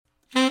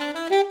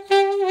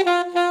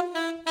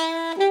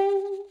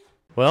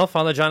Well,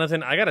 Father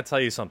Jonathan, I got to tell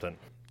you something.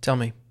 Tell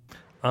me.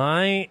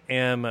 I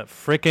am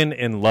frickin'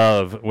 in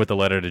love with the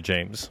letter to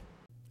James.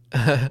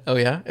 Oh,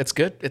 yeah? It's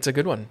good? It's a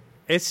good one.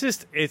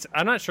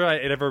 I'm not sure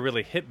it ever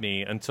really hit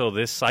me until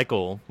this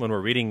cycle when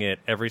we're reading it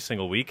every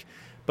single week.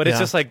 But it's Yeah.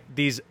 just like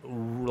these,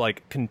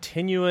 like,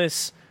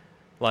 continuous,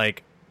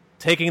 like,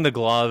 taking the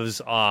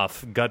gloves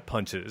off gut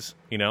punches,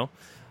 you know?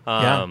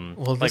 Yeah.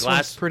 Well, this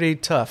one's pretty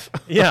tough.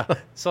 Yeah.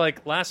 So,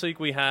 like, last week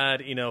we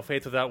had,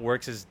 faith without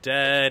works is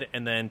dead.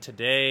 And then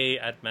today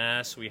at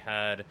Mass we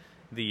had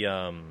the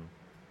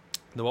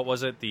what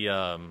was it?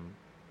 The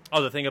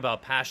thing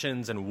about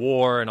passions and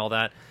war and all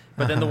that.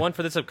 But then the one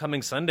for this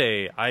upcoming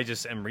Sunday, I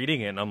just am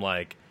reading it and I'm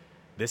like,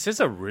 this is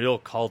a real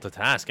call to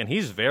task. And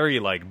he's very,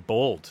 like,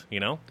 bold,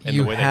 in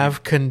You the way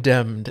have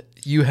condemned.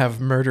 You have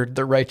murdered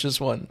the righteous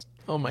ones.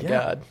 Oh, my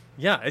God.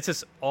 Yeah, it's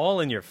just all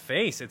in your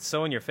face. It's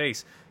so in your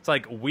face. It's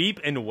like,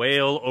 weep and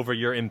wail over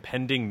your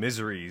impending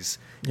miseries.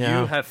 Yeah.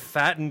 You have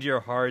fattened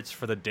your hearts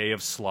for the day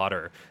of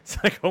slaughter.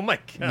 It's like, oh my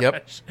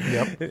gosh.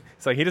 Yep.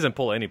 It's like he doesn't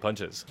pull any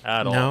punches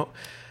at all. No.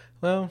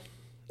 Well,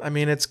 I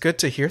mean, it's good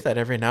to hear that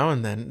every now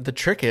and then. The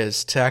trick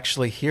is to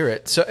actually hear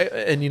it. So,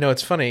 and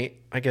it's funny,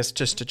 I guess,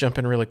 just to jump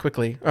in really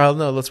quickly. Oh,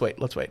 no, let's wait.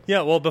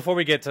 Yeah, well, before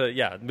we get to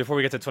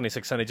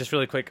 26th Sunday, just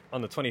really quick,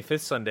 on the 25th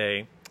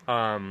Sunday,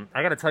 I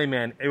got to tell you,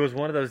 man, it was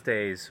one of those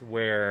days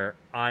where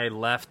I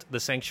left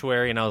the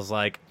sanctuary and I was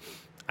like,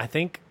 I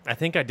think I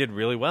did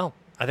really well.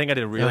 I think I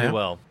did really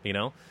well,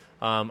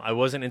 I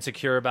wasn't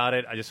insecure about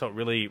it. I just felt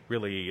really,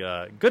 really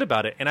good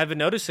about it. And I've been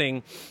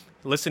noticing,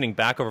 listening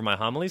back over my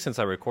homilies since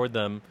I record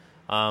them,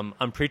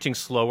 I'm preaching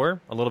slower,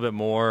 a little bit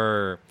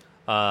more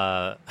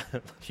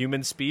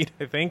human speed,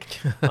 I think.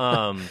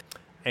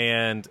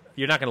 And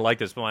you're not going to like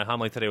this, but my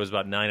homily today was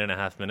about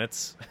 9.5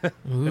 minutes.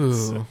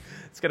 Ooh.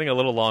 It's getting a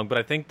little long, but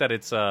I think that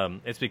it's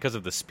because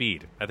of the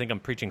speed. I think I'm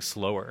preaching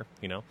slower,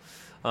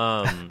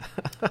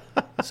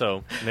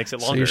 so it makes it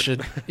longer. So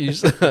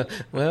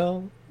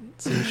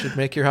you should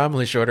make your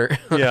homily shorter.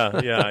 yeah,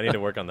 I need to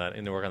work on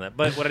that.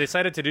 But what I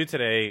decided to do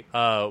today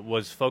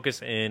was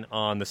focus in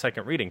on the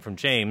second reading from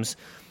James,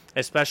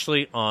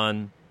 especially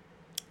on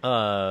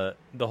the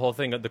whole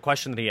thing, the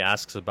question that he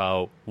asks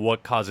about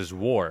what causes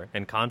war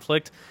and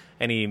conflict,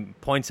 and he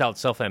points out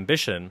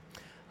self-ambition.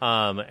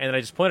 And I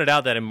just pointed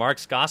out that in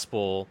Mark's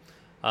gospel,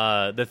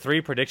 the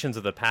three predictions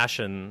of the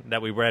Passion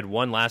that we read,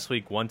 one last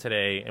week, one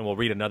today, and we'll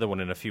read another one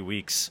in a few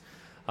weeks,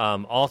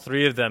 all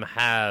three of them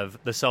have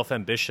the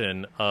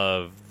self-ambition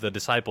of the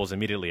disciples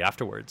immediately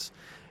afterwards.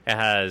 It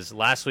has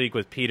last week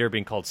with Peter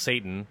being called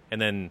Satan,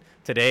 and then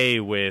today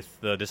with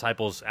the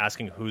disciples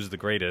asking who's the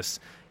greatest,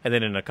 and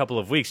then in a couple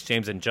of weeks,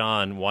 James and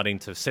John wanting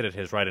to sit at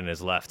his right and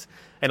his left.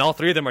 And all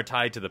three of them are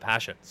tied to the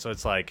Passion. So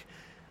it's like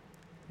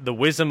the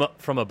wisdom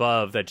from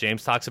above that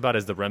James talks about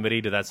as the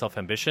remedy to that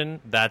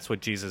self-ambition, that's what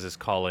Jesus is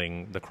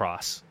calling the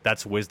cross.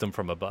 That's wisdom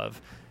from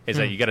above, is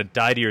that you got to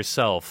die to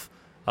yourself,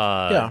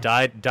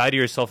 die to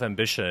your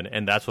self-ambition,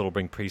 and that's what will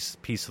bring peace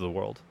to the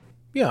world.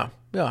 Yeah.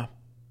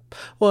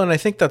 Well, and I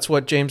think that's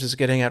what James is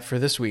getting at for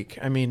this week.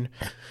 I mean,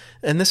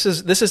 and this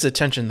is a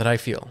tension that I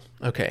feel.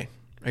 Okay.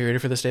 Are you ready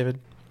for this, David?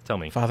 Tell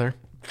me. Father?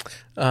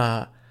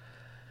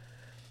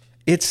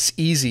 It's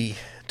easy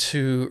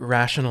to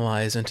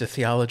rationalize and to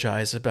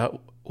theologize about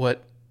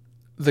what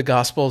the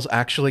Gospels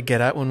actually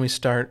get at when we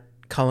start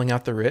calling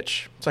out the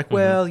rich. It's like,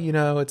 well,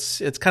 it's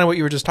kind of what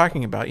you were just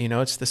talking about.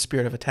 It's the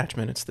spirit of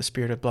attachment. It's the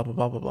spirit of blah, blah,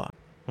 blah, blah,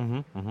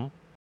 blah.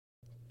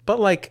 But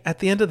like at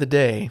the end of the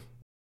day,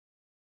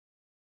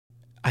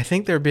 I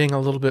think they're being a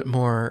little bit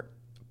more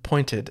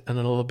pointed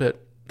and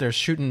they're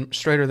shooting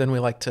straighter than we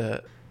like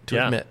to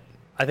admit.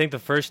 I think the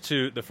first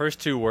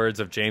two words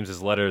of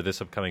James's letter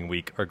this upcoming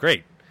week are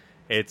great.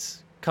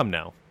 It's come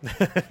now.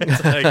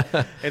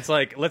 it's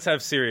like let's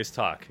have serious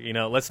talk.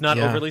 Let's not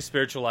overly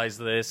spiritualize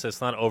this. Let's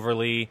not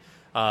overly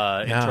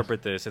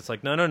interpret this. It's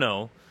like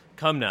no.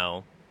 Come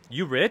now.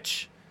 You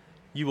rich,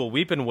 you will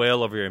weep and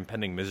wail over your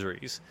impending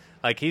miseries.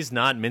 Like he's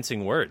not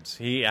mincing words.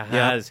 He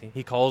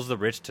calls the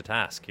rich to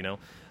task.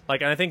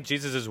 Like, and I think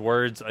Jesus'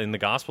 words in the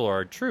gospel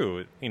are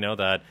true,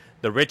 that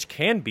the rich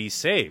can be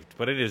saved,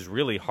 but it is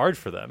really hard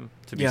for them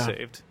to be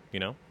saved,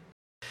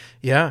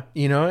 Yeah,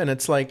 and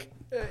it's like,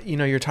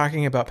 you're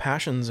talking about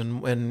passions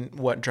and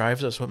what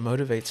drives us, what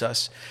motivates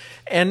us.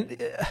 And,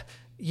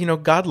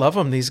 God love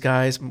them, these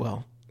guys.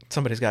 Well,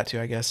 somebody's got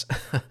to, I guess.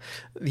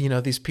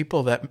 These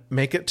people that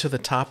make it to the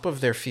top of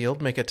their field,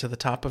 make it to the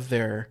top of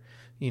their,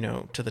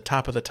 to the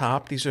top of the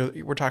top.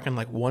 We're talking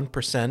like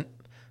 1%.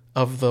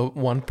 Of the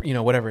one,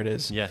 whatever it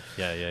is. Yeah.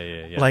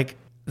 Like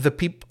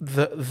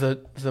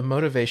the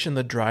motivation,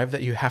 the drive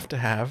that you have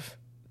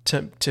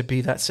to be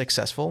that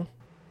successful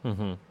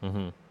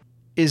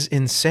is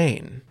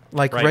insane.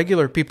 Like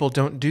regular people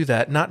don't do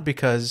that, not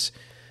because,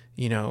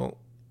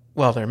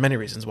 well, there are many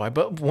reasons why,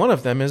 but one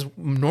of them is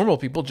normal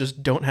people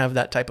just don't have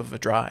that type of a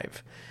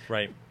drive.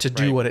 To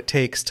do what it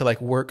takes to like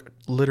work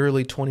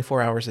literally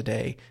 24 hours a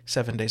day,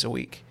 7 days a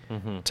week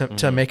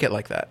to make it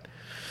like that.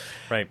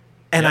 Right.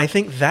 And I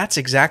think that's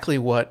exactly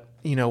what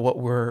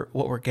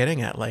we're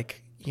getting at.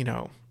 Like,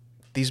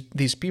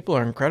 these people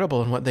are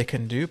incredible in what they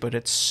can do, but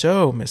it's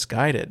so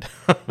misguided.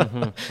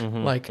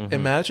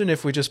 Imagine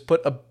if we just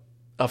put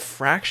a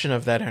fraction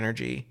of that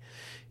energy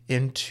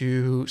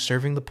into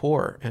serving the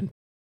poor and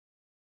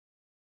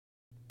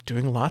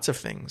doing lots of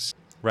things.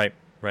 Right.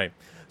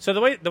 So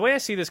the way I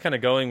see this kind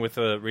of going with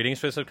the readings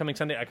for this upcoming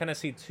Sunday, I kind of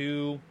see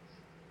two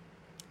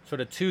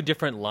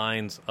different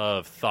lines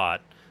of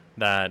thought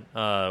that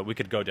we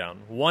could go down.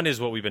 One is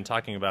what we've been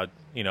talking about,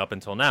 up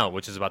until now,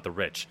 which is about the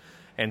rich.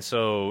 And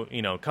so,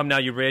 come now,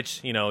 you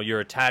rich, you're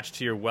attached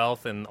to your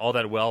wealth, and all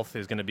that wealth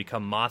is going to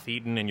become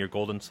moth-eaten, and your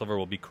gold and silver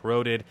will be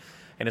corroded.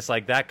 And it's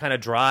like that kind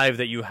of drive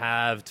that you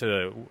have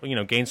to,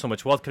 gain so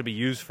much wealth could be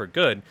used for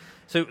good.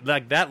 So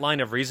like that line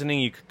of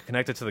reasoning, you could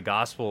connect it to the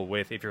gospel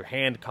with, if your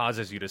hand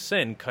causes you to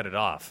sin, cut it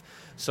off.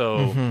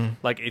 So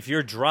like if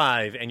your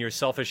drive and your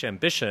selfish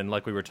ambition,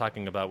 like we were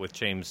talking about with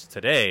James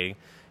today,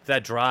 if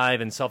that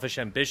drive and selfish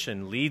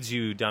ambition leads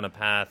you down a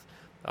path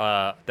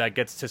that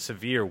gets to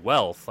severe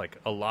wealth, like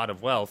a lot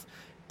of wealth,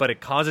 but it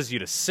causes you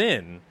to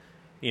sin,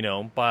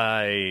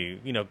 by,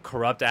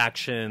 corrupt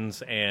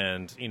actions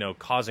and,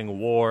 causing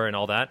war and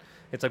all that.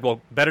 It's like,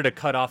 well, better to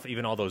cut off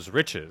even all those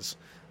riches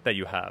that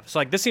you have. So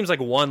like this seems like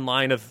one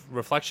line of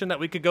reflection that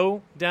we could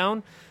go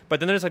down. But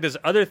then there's like this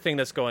other thing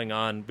that's going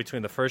on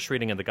between the first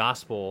reading and the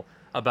gospel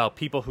about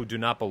people who do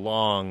not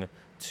belong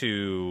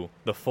to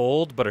the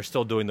fold but are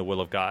still doing the will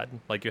of God.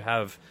 Like you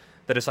have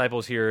the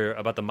disciples here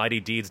about the mighty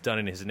deeds done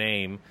in his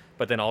name,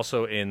 but then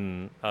also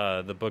in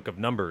the book of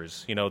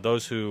Numbers,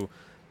 those who,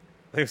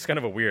 I think it's kind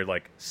of a weird,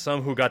 like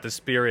some who got the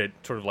Spirit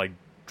sort of like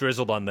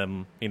drizzled on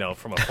them,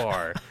 from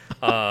afar.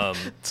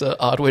 It's an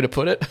odd way to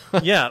put it.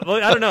 Yeah,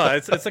 well, I don't know.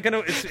 It's like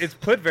it's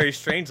put very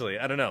strangely.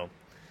 I don't know.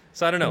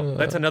 So I don't know.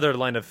 That's another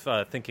line of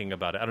thinking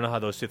about it. I don't know how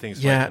those two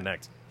things might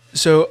connect.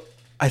 So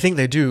I think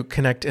they do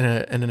connect in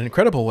an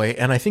incredible way,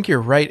 and I think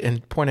you're right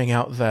in pointing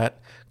out that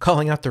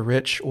calling out the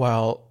rich,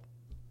 while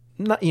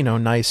not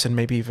nice and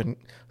maybe even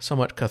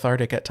somewhat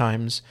cathartic at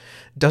times,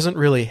 doesn't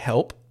really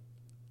help,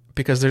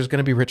 because there's going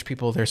to be rich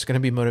people, there's going to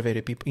be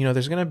motivated people,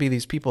 there's going to be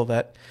these people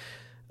that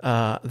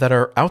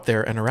are out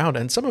there and around,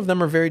 and some of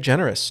them are very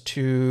generous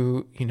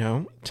to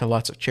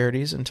lots of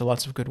charities and to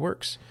lots of good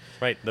works.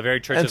 Right, the very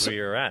churches where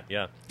you're at,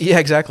 yeah. Yeah,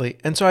 exactly.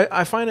 And so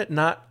I find it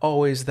not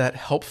always that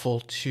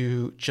helpful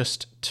to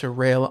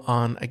rail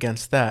on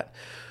against that.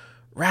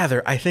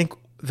 Rather, I think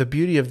the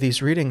beauty of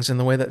these readings and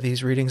the way that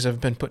these readings have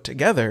been put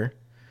together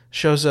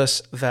shows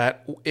us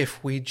that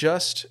if we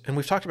just, and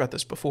we've talked about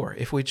this before,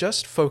 if we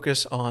just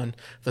focus on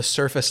the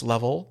surface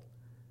level,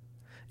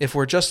 if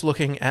we're just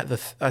looking at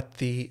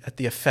the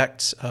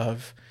effects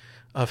of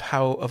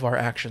our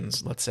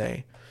actions, let's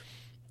say,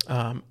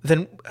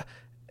 then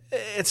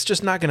it's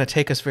just not going to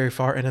take us very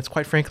far, and it's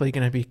quite frankly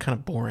going to be kind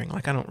of boring.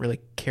 Like, I don't really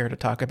care to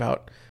talk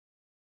about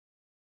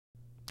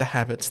the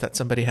habits that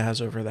somebody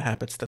has over the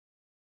habits that.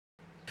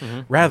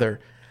 Rather,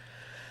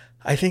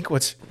 I think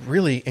what's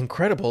really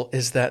incredible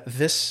is that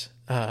this.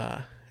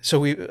 Let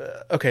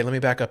me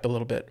back up a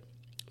little bit.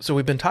 So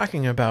we've been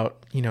talking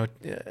about,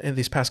 in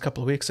these past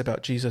couple of weeks,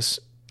 about Jesus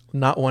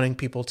not wanting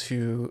people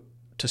to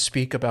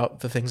speak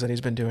about the things that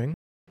he's been doing.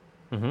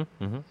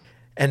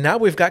 And now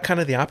we've got kind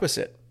of the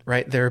opposite,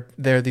 right? There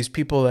are these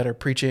people that are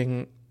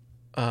preaching,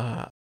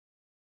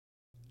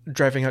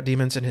 driving out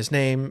demons in his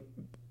name.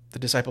 The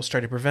disciples try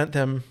to prevent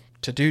them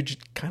to do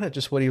kind of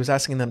just what he was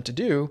asking them to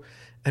do.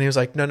 And he was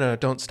like, no,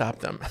 don't stop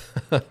them.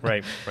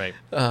 Right.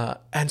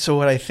 And so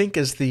what I think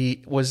is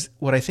the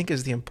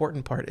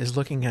important part is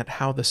looking at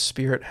how the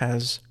Spirit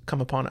has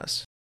come upon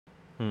us.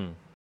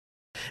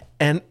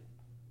 And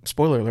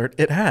spoiler alert,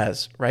 it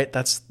has, right?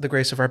 That's the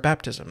grace of our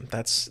baptism.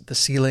 That's the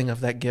sealing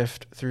of that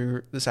gift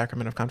through the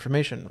sacrament of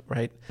confirmation,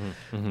 right?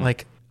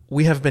 Like,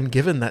 we have been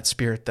given that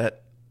Spirit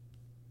that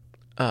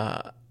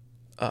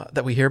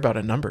we hear about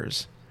in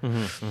Numbers.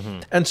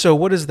 And so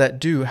what does that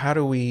do? How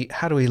do we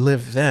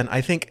live then? I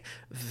think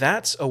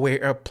that's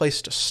a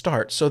place to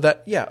start, so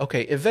that,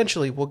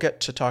 eventually we'll get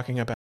to talking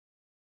about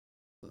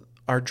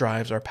our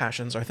drives, our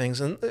passions, our things,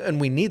 and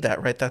we need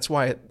that, right? That's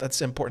why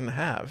that's important to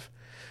have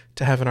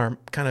in our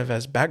kind of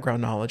as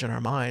background knowledge in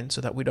our mind, so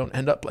that we don't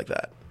end up like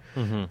that.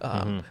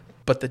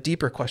 But the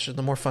deeper question,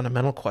 the more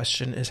fundamental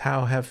question, is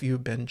how have you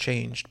been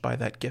changed by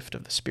that gift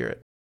of the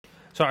Spirit?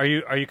 So are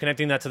you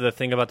connecting that to the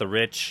thing about the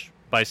rich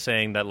by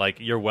saying that, like,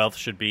 your wealth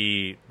should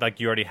be like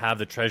you already have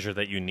the treasure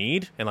that you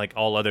need, and like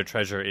all other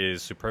treasure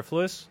is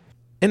superfluous?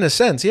 In a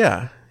sense,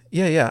 yeah.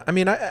 I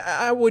mean,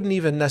 I wouldn't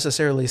even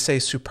necessarily say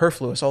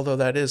superfluous, although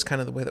that is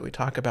kind of the way that we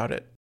talk about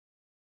it.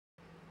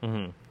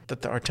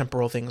 That our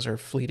temporal things are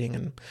fleeting,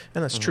 and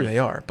that's true, they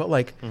are. But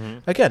like,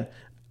 again,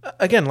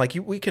 like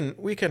we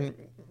can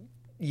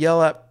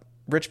yell at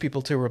rich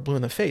people till we're blue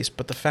in the face,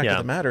 but the fact of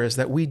the matter is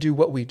that we do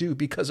what we do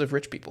because of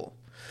rich people.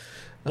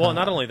 Well,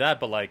 not only that,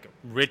 but like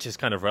rich is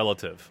kind of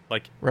relative.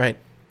 Like, right.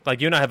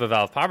 Like you and I have a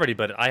vow of poverty,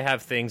 but I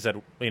have things that,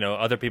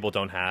 other people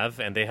don't have,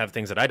 and they have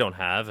things that I don't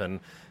have. And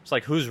it's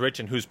like, who's rich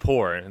and who's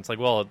poor? And it's like,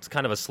 well, it's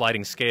kind of a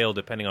sliding scale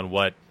depending on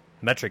what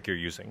metric you're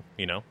using,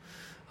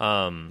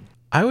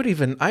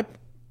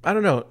 I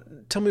don't know.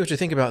 Tell me what you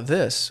think about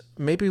this.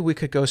 Maybe we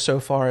could go so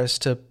far as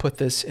to put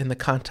this in the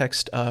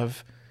context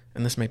of,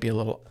 and this may be a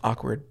little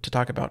awkward to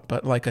talk about,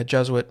 but like a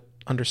Jesuit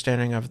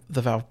understanding of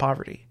the vow of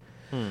poverty,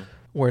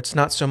 where it's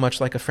not so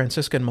much like a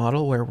Franciscan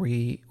model where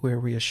we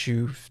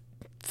eschew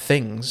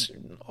things,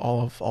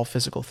 all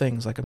physical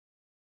things, like a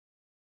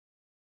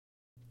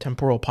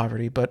temporal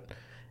poverty, but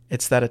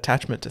it's that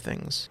attachment to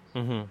things.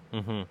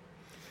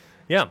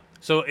 Yeah.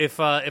 So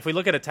if we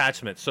look at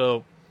attachment,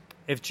 so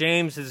if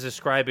James is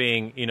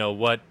describing,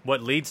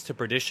 what leads to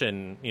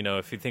perdition,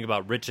 if you think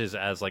about riches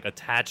as like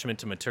attachment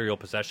to material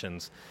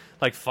possessions,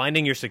 like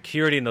finding your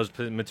security in those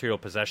material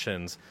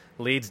possessions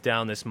leads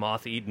down this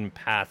moth-eaten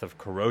path of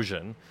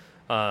corrosion.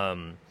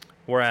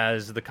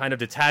 Whereas the kind of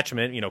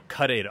detachment,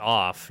 cut it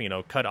off,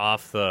 cut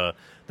off the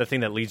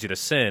thing that leads you to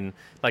sin,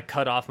 like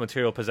cut off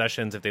material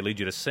possessions if they lead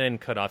you to sin,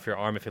 cut off your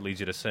arm if it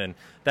leads you to sin.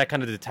 That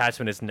kind of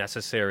detachment is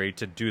necessary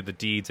to do the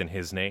deeds in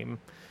his name.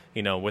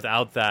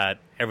 Without that,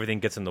 everything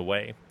gets in the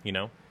way,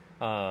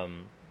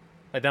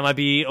 Like that might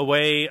be a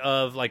way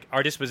of like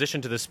our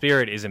disposition to the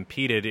Spirit is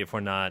impeded if we're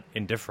not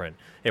indifferent,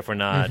 if we're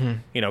not,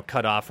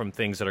 cut off from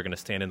things that are going to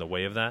stand in the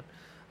way of that.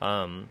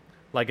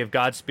 Like if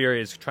God's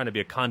Spirit is trying to be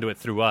a conduit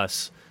through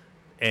us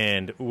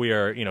and we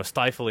are,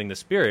 stifling the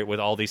Spirit with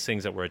all these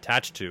things that we're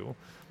attached to,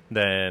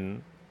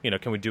 then,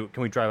 can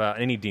we drive out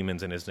any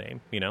demons in his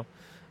name,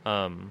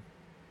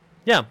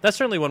 Yeah, that's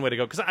certainly one way to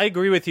go. Because I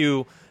agree with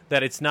you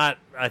that it's not,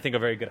 I think, a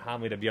very good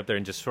homily to be up there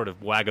and just sort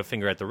of wag a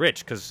finger at the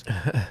rich. Because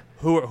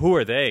who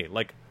are they?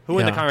 Like, who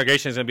in the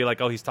congregation is going to be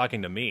like, oh, he's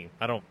talking to me?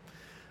 I don't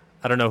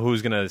know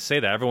who's going to say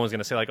that. Everyone's going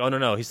to say like, oh,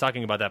 no, he's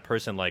talking about that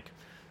person like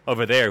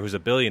over there who's a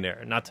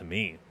billionaire, not to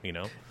me,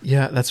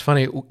 Yeah, that's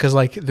funny because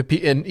like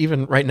and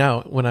even right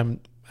now when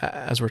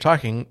as we're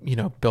talking,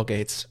 Bill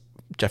Gates,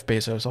 Jeff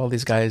Bezos, all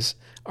these guys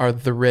are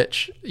the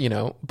rich,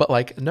 but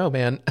like, no,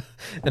 man.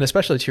 And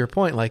especially to your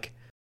point, like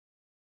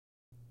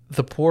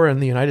the poor in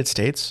the United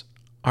States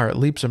are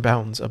leaps and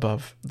bounds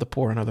above the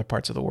poor in other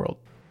parts of the world.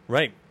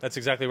 Right. That's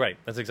exactly right.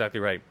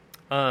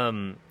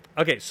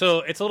 Okay,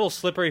 so it's a little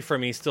slippery for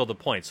me still to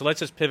point. So let's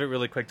just pivot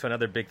really quick to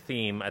another big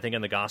theme, I think,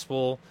 in the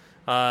gospel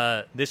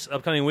this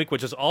upcoming week,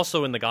 which is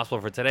also in the gospel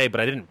for today, but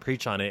I didn't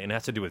preach on it, and it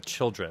has to do with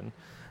children.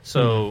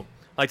 So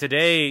like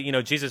today,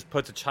 Jesus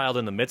puts a child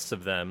in the midst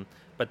of them,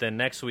 but then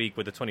next week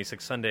with the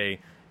 26th Sunday,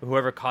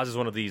 whoever causes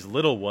one of these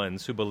little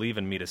ones who believe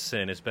in me to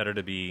sin is better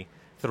to be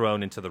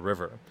thrown into the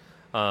river.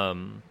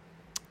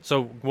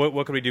 So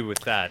what could we do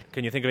with that?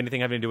 Can you think of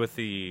anything having to do with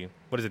the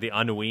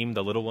Anuim,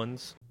 the little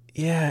ones?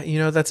 Yeah,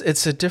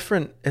 it's a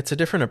different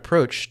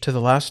approach to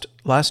the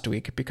last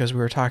week because we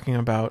were talking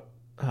about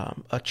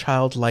a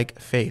childlike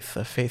faith,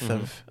 a faith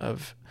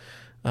of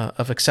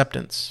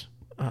acceptance,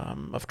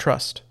 of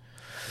trust.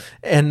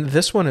 And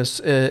this one is,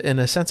 in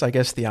a sense, I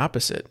guess, the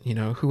opposite.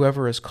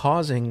 Whoever is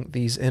causing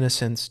these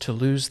innocents to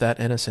lose that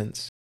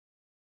innocence,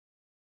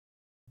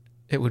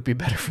 it would be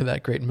better for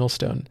that great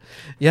millstone.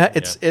 Yeah,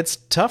 it's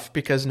tough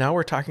because now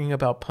we're talking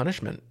about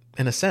punishment,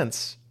 in a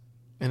sense,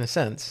 and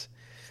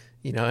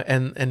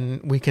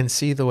we can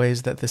see the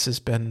ways that this has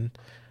been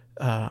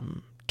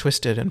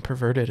twisted and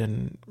perverted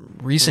in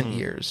recent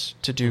years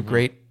to do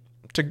great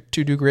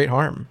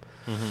harm.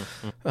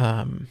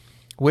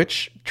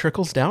 Which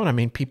trickles down. I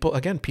mean, people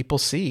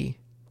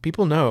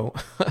know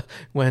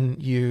when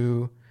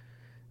you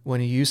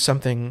use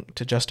something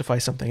to justify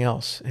something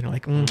else, and you're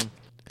like,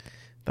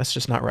 that's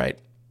just not right.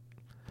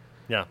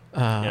 Yeah.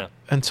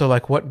 And so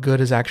like what good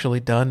is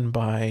actually done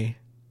by,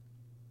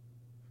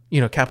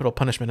 capital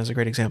punishment is a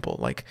great example.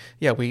 Like,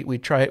 yeah, we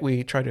try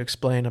to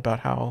explain about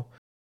how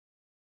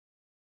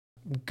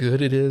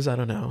good it is. I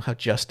don't know how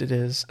just it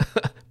is,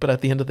 but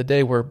at the end of the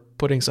day, we're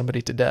putting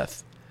somebody to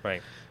death.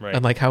 Right.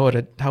 And like, how would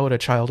a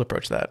child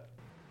approach that?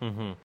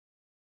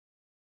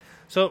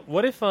 So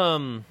what if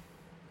I'm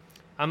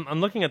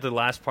looking at the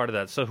last part of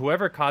that. So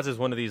whoever causes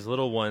one of these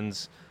little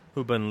ones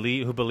who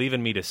believe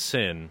in me to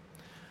sin.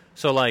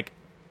 So like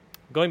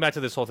going back to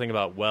this whole thing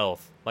about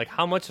wealth, like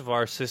how much of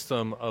our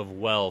system of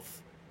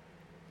wealth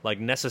like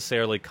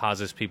necessarily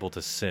causes people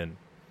to sin,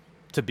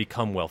 to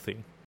become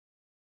wealthy?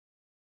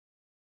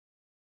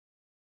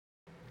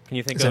 Can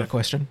you think Is that a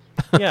question?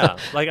 Yeah,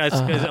 like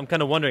I'm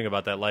kind of wondering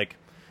about that.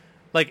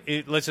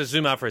 Let's just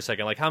zoom out for a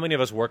second. Like, how many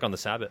of us work on the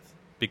Sabbath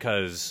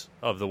because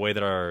of the way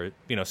that our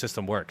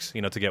system works?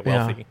 To get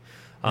wealthy.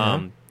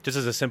 Just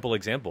as a simple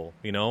example,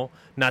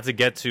 not to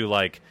get to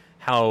like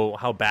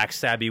how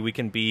backstabby we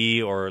can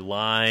be, or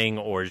lying,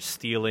 or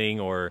stealing,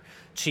 or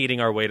cheating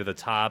our way to the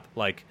top.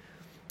 Like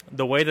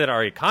the way that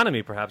our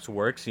economy perhaps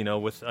works,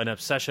 with an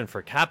obsession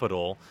for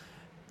capital.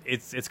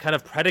 It's kind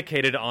of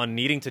predicated on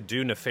needing to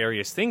do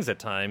nefarious things at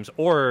times,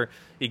 or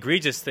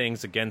egregious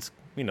things against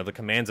the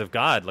commands of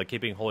God, like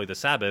keeping holy the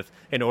Sabbath,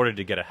 in order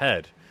to get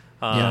ahead.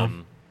 I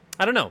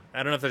don't know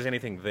if there's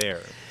anything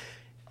there.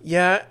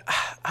 Yeah,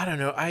 I don't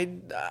know.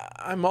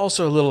 I'm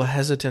also a little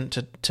hesitant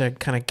to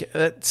kind of get.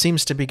 That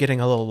seems to be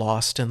getting a little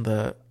lost in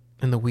the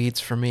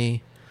weeds for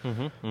me.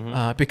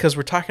 Because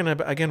we're talking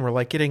about, again, we're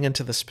like getting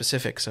into the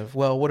specifics of,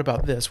 well, what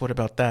about this? What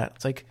about that?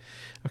 It's like,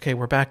 okay,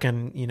 we're back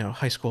in,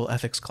 high school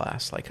ethics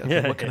class. Like,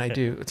 okay, what can I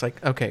do? It's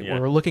like, okay,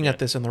 well, we're looking at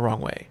this in the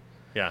wrong way.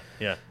 Yeah.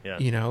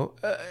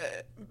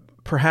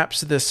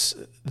 Perhaps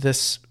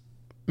this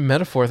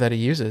metaphor that he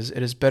uses,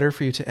 it is better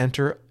for you to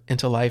enter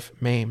into life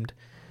maimed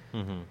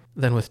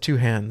than with two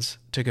hands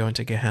to go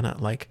into Gehenna.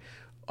 Like,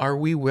 are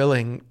we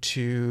willing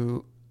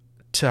to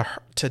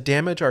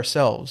damage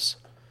ourselves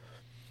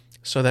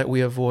so that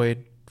we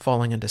avoid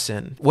falling into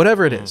sin?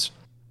 Whatever it is,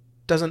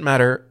 doesn't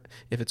matter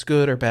if it's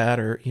good or bad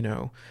or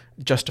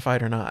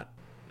justified or not.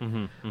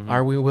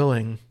 Are we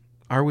willing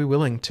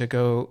to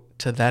go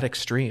to that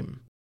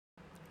extreme?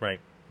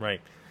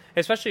 Right.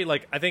 Especially,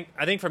 like, I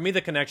think for me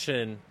the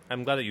connection,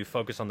 I'm glad that you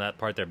focus on that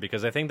part there,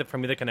 because I think that for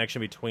me the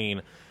connection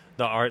between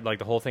the art, like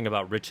the whole thing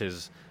about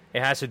riches,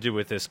 it has to do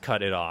with this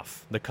cut it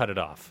off.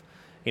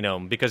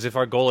 Because if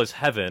our goal is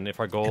heaven, if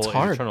our goal is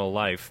eternal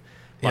life,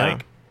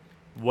 like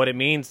what it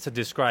means to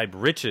describe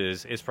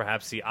riches is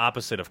perhaps the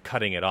opposite of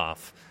cutting it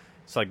off.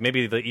 It's like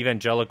maybe the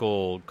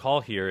evangelical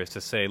call here is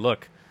to say,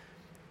 look,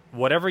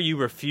 whatever you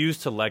refuse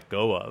to let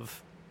go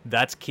of,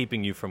 that's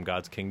keeping you from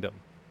God's kingdom.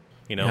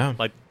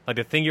 Like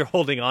the thing you're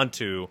holding on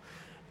to,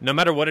 no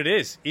matter what it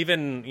is,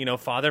 even,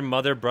 father,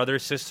 mother, brother,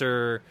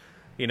 sister,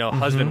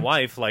 husband,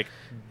 wife, like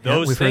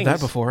those we've things. Heard that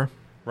before.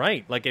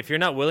 Right. Like if you're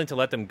not willing to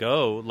let them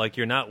go, like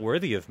you're not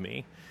worthy of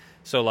me.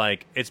 So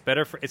like it's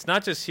better it's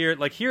not just here,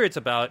 like here it's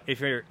about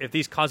if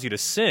these cause you to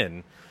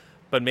sin,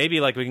 but maybe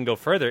like we can go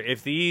further.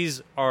 If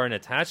these are an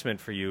attachment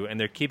for you and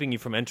they're keeping you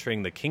from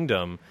entering the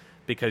kingdom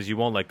because you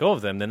won't let go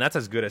of them, then that's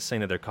as good as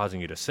saying that they're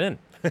causing you to sin.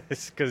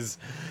 It's because,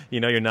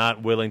 you're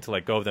not willing to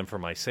let go of them for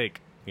my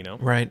sake,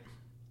 Right.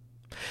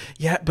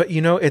 Yeah. But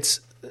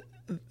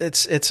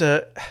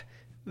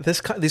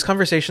these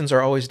conversations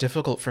are always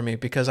difficult for me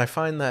because I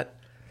find that,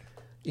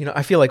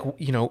 I feel like,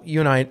 you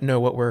and I know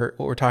what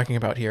we're talking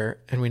about here,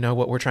 and we know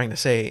what we're trying to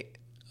say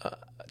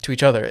to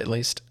each other, at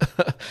least.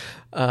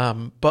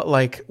 But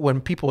like when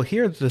people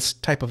hear this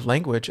type of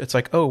language, it's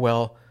like, oh,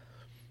 well,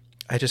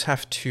 I just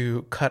have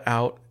to cut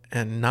out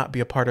and not be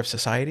a part of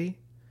society.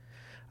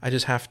 I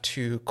just have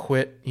to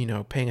quit,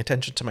 paying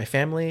attention to my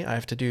family. I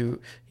have to do,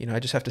 I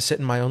just have to sit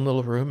in my own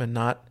little room and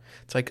not,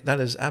 it's like,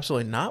 that is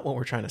absolutely not what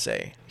we're trying to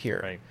say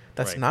here. Right.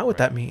 That's not what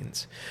that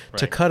means. Right.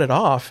 To cut it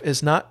off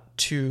is not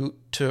to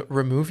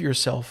remove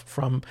yourself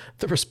from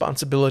the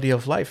responsibility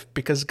of life,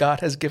 because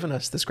God has given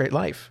us this great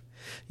life.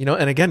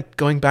 And again,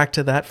 going back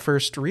to that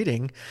first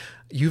reading,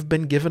 you've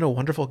been given a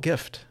wonderful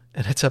gift,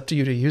 and it's up to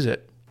you to use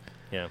it.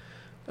 Yeah.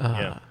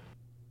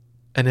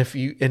 And if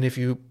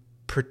you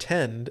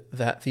pretend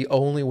that the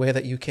only way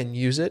that you can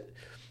use it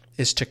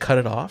is to cut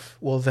it off,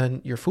 well,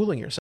 then you're fooling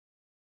yourself.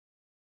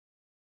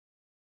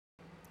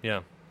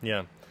 Yeah.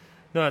 No,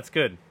 that's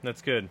good.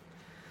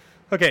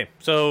 Okay,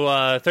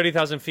 so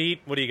 30,000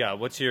 feet. What do you got?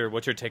 What's your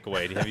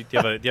takeaway? Do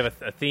you have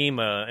a theme,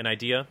 an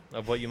idea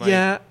of what you might?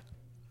 Yeah,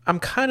 I'm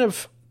kind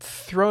of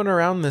throwing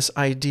around this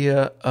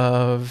idea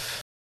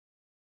of,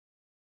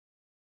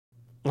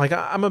 like,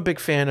 I'm a big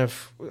fan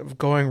of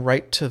going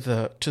right to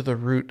the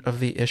root of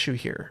the issue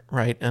here,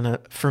 right? And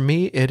for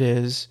me, it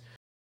is,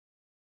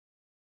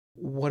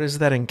 what is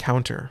that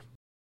encounter,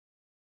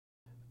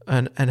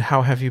 and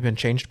how have you been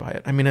changed by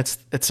it? I mean, it's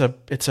a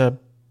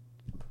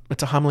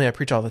homily I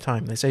preach all the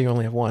time. They say you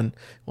only have one.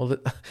 Well,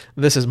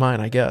 this is mine,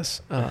 I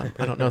guess. I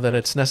don't know that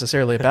it's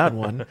necessarily a bad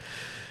one.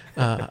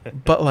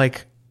 But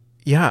like,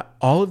 yeah,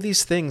 all of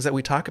these things that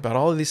we talk about,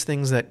 all of these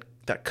things that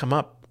come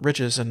up,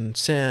 riches and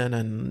sin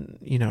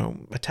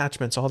and,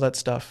 attachments, all that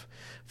stuff,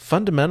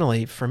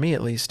 fundamentally, for me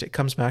at least, it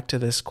comes back to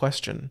this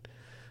question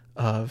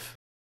of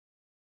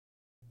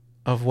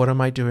what am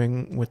I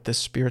doing with this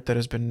spirit that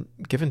has been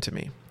given to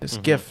me, this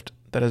gift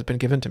that has been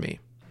given to me.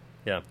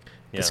 Yeah.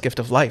 This gift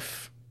of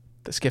life,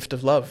 this gift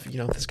of love,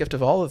 this gift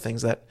of all the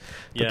things that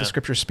the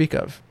scriptures speak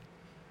of.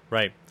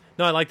 Right.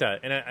 No, I like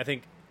that. And I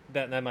think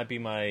that might be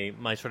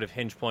my sort of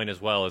hinge point as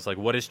well, is like,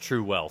 what is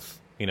true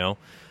wealth,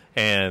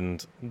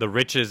 and the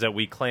riches that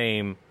we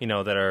claim,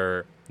 that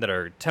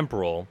are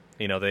temporal,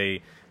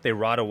 they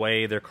rot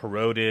away, they're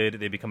corroded,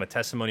 they become a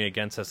testimony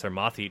against us, they're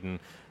moth-eaten.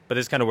 But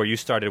this is kind of where you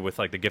started with,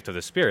 like, the gift of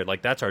the Spirit.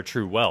 Like, that's our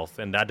true wealth,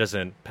 and that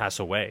doesn't pass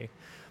away,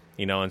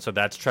 and so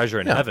that's treasure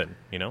in heaven,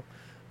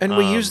 And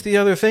we use the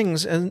other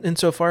things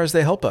insofar as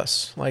they help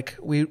us. Like,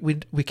 we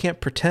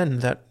can't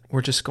pretend that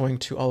we're just going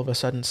to all of a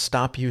sudden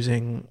stop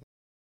using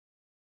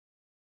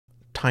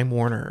Time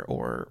Warner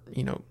or,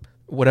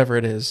 whatever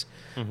it is,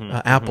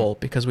 Apple,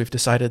 because we've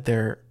decided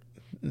they're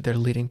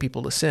leading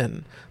people to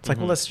sin. It's like,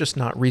 well, that's just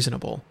not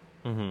reasonable.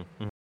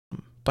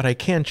 But I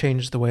can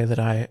change the way that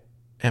I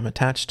am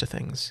attached to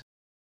things.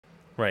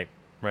 Right.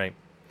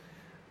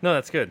 No,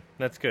 that's good.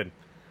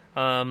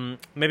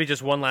 Maybe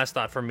just one last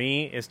thought for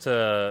me is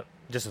to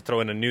throw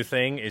in a new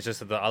thing, is just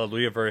that the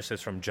Alleluia verse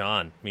is from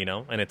John,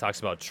 and it talks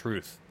about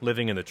truth,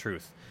 living in the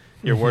truth.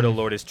 Your word, O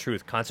Lord, is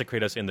truth.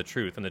 Consecrate us in the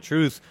truth. And the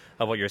truth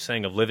of what you're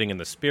saying of living in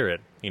the Spirit,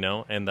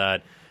 and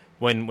that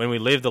when we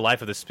live the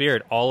life of the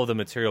Spirit, all of the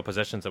material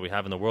possessions that we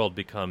have in the world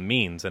become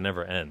means and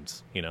never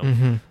ends.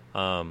 And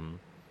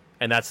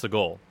that's the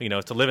goal.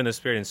 Is to live in the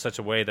Spirit in such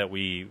a way that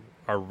we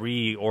are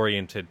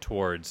reoriented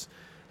towards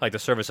like the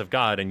service of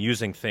God and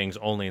using things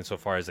only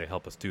insofar as they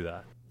help us do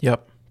that.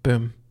 Yep.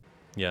 Boom.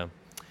 Yeah.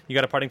 You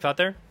got a parting thought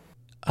there?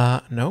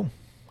 No.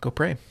 Go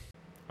pray.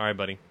 All right,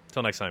 buddy.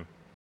 Till next time.